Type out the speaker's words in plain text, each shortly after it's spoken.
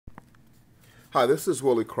Hi, this is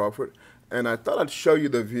Willie Crawford, and I thought I'd show you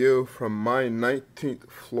the view from my 19th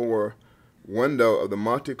floor window of the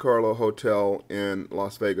Monte Carlo Hotel in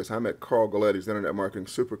Las Vegas. I'm at Carl Galetti's Internet Marketing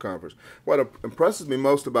Super Conference. What impresses me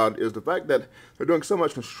most about it is the fact that they're doing so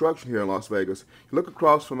much construction here in Las Vegas. You look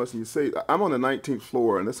across from us and you see, I'm on the 19th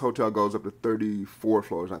floor, and this hotel goes up to 34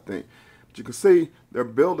 floors, I think. But you can see they're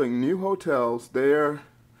building new hotels there,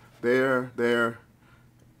 there.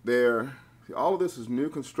 All of this is new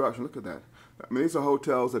construction. Look at that. I mean, these are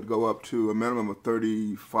hotels that go up to a minimum of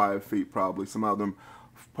 35 feet probably. Some of them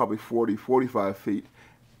probably 40, 45 feet.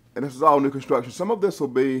 And this is all new construction. Some of this will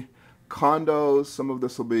be condos. Some of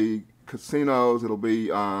this will be casinos. It'll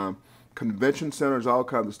be convention centers, all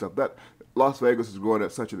kinds of stuff. That Las Vegas is growing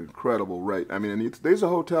at such an incredible rate. I mean, and these are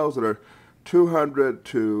hotels that are $200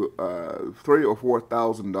 to $3,000 or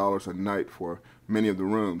 $4,000 a night for many of the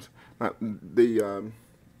rooms. Now,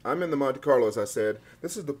 I'm in the Monte Carlo, as I said.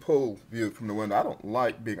 This is the pool view from the window. I don't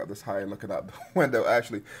like being up this high and looking out the window,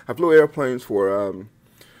 actually. I flew airplanes for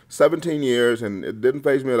 17 years, and it didn't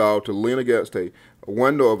faze me at all to lean against a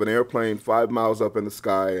window of an airplane 5 miles up in the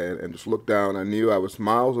sky and just look down. I knew I was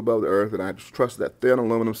miles above the earth, and I just trusted that thin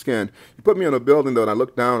aluminum skin. You put me in a building, though, and I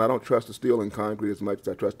look down, I don't trust the steel and concrete as much as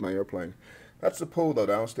I trust my airplane. That's the pool, though,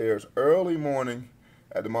 downstairs. Early morning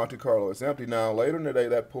at the Monte Carlo. It's empty now. Later in the day,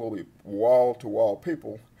 that pool will be wall-to-wall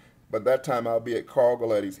people. But that time I'll be at Carl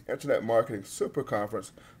Galetti's Internet Marketing Super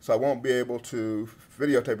Conference, so I won't be able to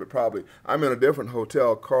videotape it probably. I'm in a different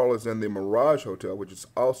hotel. Carl is in the Mirage Hotel, which is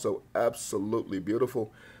also absolutely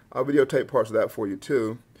beautiful. I'll videotape parts of that for you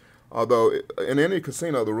too. Although in any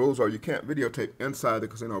casino, the rules are you can't videotape inside the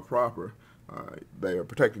casino proper. They are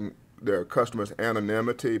protecting their customers'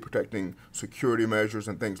 anonymity, protecting security measures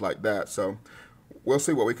and things like that. So we'll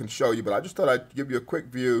see what we can show you, but I just thought I'd give you a quick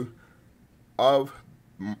view of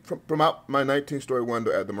from out my 19-story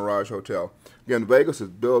window at the Mirage Hotel. Again, Vegas is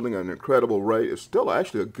building at an incredible rate. It's still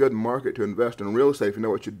actually a good market to invest in real estate if you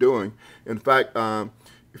know what you're doing. In fact,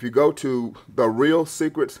 if you go to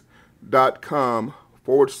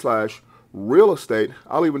therealsecrets.com/real estate,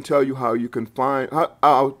 I'll even tell you how you can find,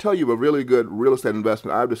 I'll tell you a really good real estate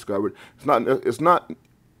investment I've discovered. It's not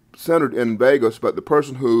centered in Vegas, but the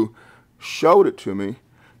person who showed it to me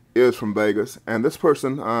is from Vegas, and this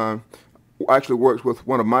person actually works with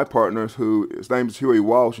one of my partners his name is Huey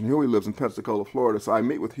Walsh, and Huey lives in Pensacola, Florida. So I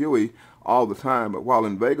meet with Huey all the time, but while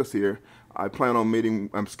in Vegas here, I'm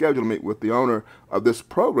scheduled to meet with the owner of this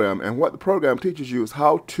program, and what the program teaches you is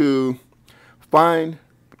how to find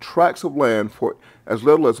tracts of land for as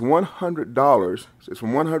little as $100. It's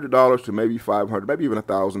from $100 to maybe $500, maybe even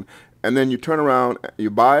 $1,000, and then you turn around, you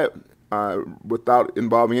buy it without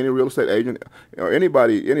involving any real estate agent or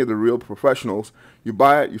anybody, any of the real professionals. You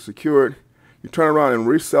buy it, you secure it, you turn around and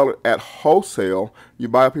resell it at wholesale. You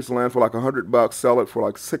buy a piece of land for like $100, sell it for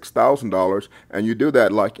like $6,000, and you do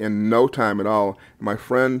that like in no time at all. My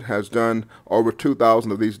friend has done over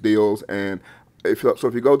 2,000 of these deals, and if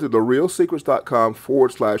you go to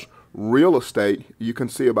therealsecrets.com/real estate, you can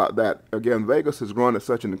see about that. Again, Vegas is growing at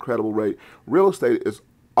such an incredible rate. Real estate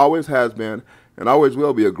always has been and always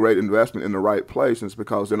will be a great investment in the right place, and it's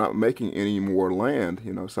because they're not making any more land.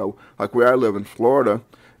 So like where I live in Florida,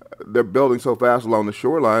 they're building so fast along the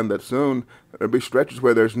shoreline that soon there'll be stretches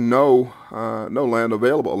where there's no land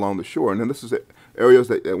available along the shore. And then this is areas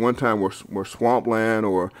that at one time were swampland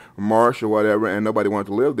or marsh or whatever, and nobody wanted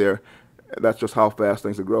to live there. That's just how fast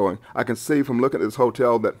things are growing. I can see from looking at this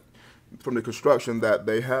hotel that from the construction that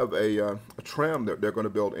they have a tram that they're going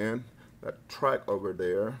to build in that track over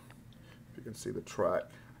there. If you can see the track,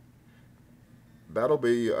 that'll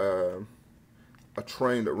be a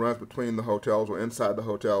train that runs between the hotels or inside the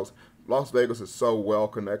hotels. Las Vegas is so well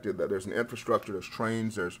connected that there's an infrastructure, there's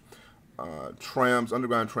trains, there's trams,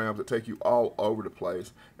 underground trams that take you all over the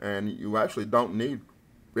place, and you actually don't need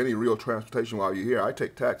any real transportation while you're here. I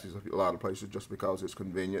take taxis a lot of places just because it's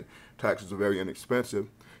convenient. Taxis are very inexpensive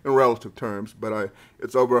in relative terms, but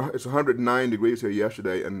it's 109 degrees here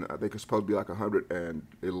yesterday, and I think it's supposed to be like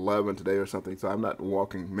 111 today or something, so I'm not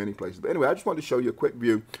walking many places. But anyway, I just wanted to show you a quick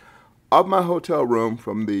view of my hotel room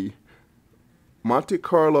from the Monte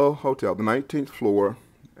Carlo Hotel, the 19th floor,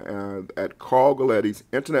 at Carl Galetti's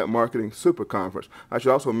Internet Marketing Super Conference. I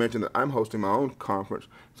should also mention that I'm hosting my own conference.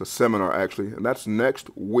 It's a seminar, actually, and that's next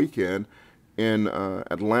weekend in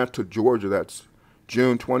Atlanta, Georgia. That's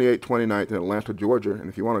June 28th, 29th in Atlanta, Georgia. And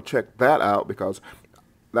if you want to check that out, because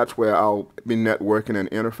that's where I'll be networking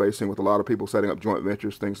and interfacing with a lot of people, setting up joint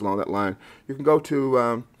ventures, things along that line, you can go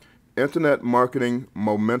to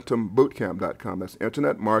internetmarketingmomentumbootcamp.com. That's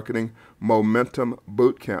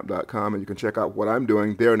internetmarketingmomentumbootcamp.com, and you can check out what I'm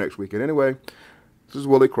doing there next weekend. Anyway, This is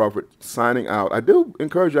Willie Crawford signing out. I do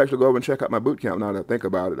encourage you to actually go over and check out my boot camp now that I think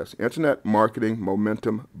about it. That's Internet Marketing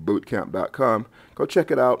Momentum Bootcamp.com. Go check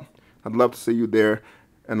it out. I'd love to see you there,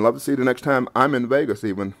 and love to see you the next time I'm in Vegas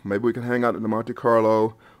even. Maybe we can hang out at the Monte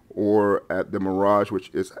Carlo or at the Mirage, which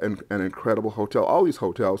is an incredible hotel. All these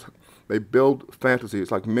hotels, they build fantasy. It's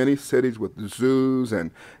like mini cities with zoos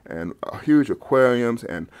and huge aquariums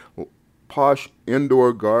and posh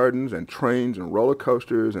indoor gardens and trains and roller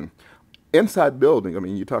coasters and inside buildings. I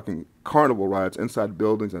mean, you're talking carnival rides inside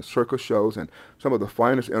buildings and circus shows and some of the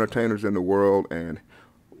finest entertainers in the world and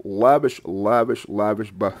lavish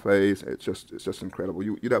buffets. It's just incredible.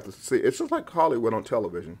 You'd have to see. It's just like Hollywood on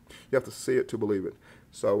television. You have to see it to believe it.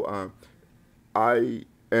 So I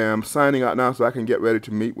am signing out now so I can get ready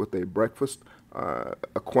to meet with a breakfast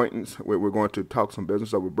acquaintance. We're going to talk some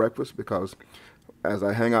business over breakfast because as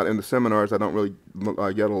I hang out in the seminars, I don't really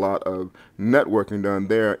get a lot of networking done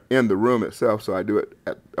there in the room itself. So I do it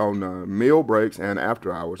on meal breaks and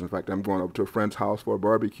after hours. In fact, I'm going over to a friend's house for a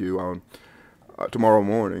barbecue on tomorrow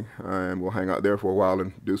morning, and we'll hang out there for a while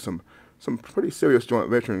and do some pretty serious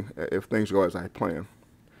joint venturing if things go as I plan.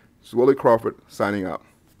 This is Willie Crawford signing out.